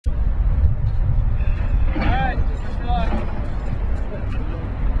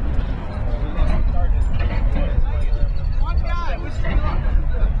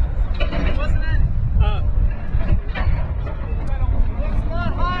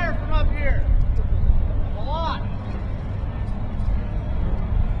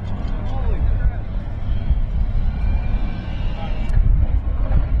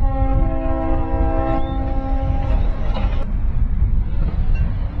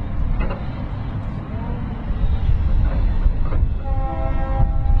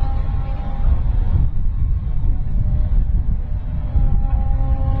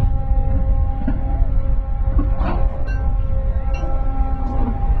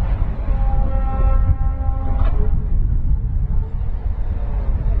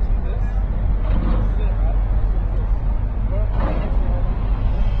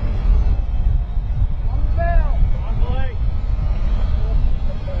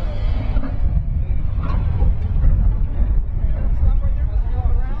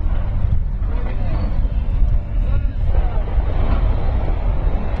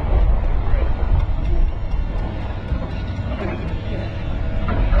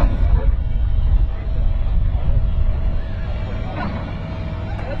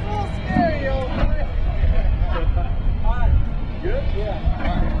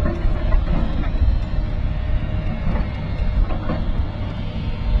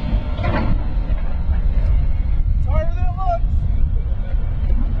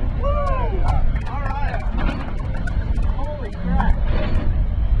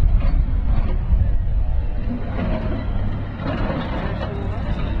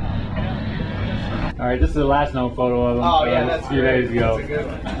All right, this is the last known photo of him. Oh, yeah, that's a few days ago. That's a good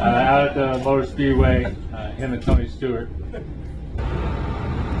one. Out at the Motor Speedway, him and Tony Stewart.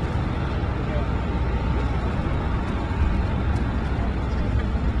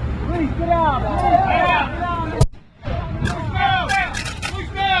 Please get out! Get out!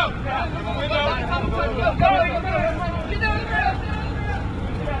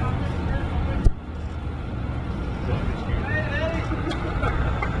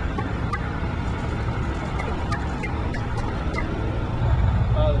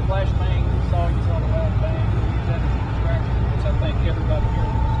 The flashbang saw you on the left bank. Which I think everybody here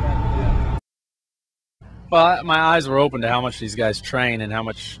is distracted. Well, my eyes were open to how much these guys train and how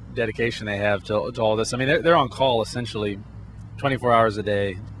much dedication they have to all this. I mean, they're on call essentially 24 hours a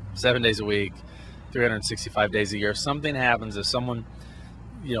day, 7 days a week, 365 days a year. If something happens, if someone,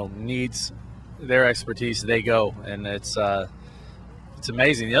 needs their expertise, they go, and it's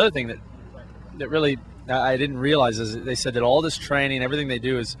amazing. The other thing that really I didn't realize is they said that all this training, everything they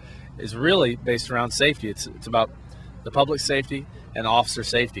do is really based around safety. It's about the public safety and officer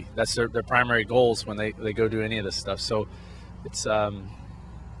safety. That's their primary goals when they go do any of this stuff. So it's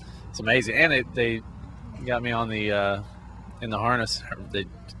amazing. And they got me on the in the harness. They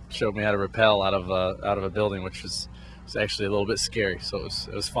showed me how to rappel out of a building, which was actually a little bit scary. So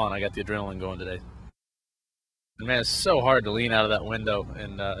it was fun. I got the adrenaline going today. And man, it's so hard to lean out of that window,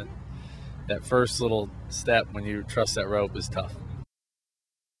 and that first little step when you trust that rope is tough.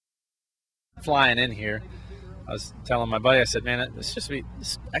 Flying in here, I was telling my buddy, I said, man, this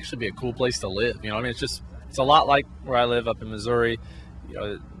actually be a cool place to live. I mean, it's a lot like where I live up in Missouri.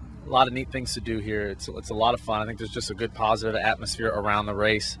 A lot of neat things to do here. It's a lot of fun. I think there's just a good positive atmosphere around the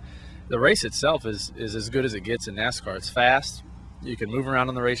race. The race itself is as good as it gets in NASCAR. It's fast. You can move around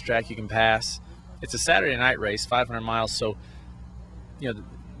on the racetrack. You can pass. It's a Saturday night race, 500 miles. So,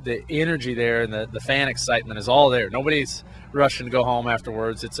 the energy there and the fan excitement is all there. Nobody's rushing to go home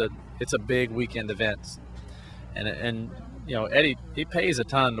afterwards. It's a big weekend event, and Eddie, he pays a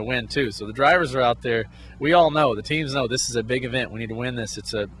ton to win too. So the drivers are out there. We all know, the teams know, this is a big event. We need to win this.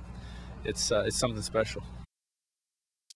 It's something special.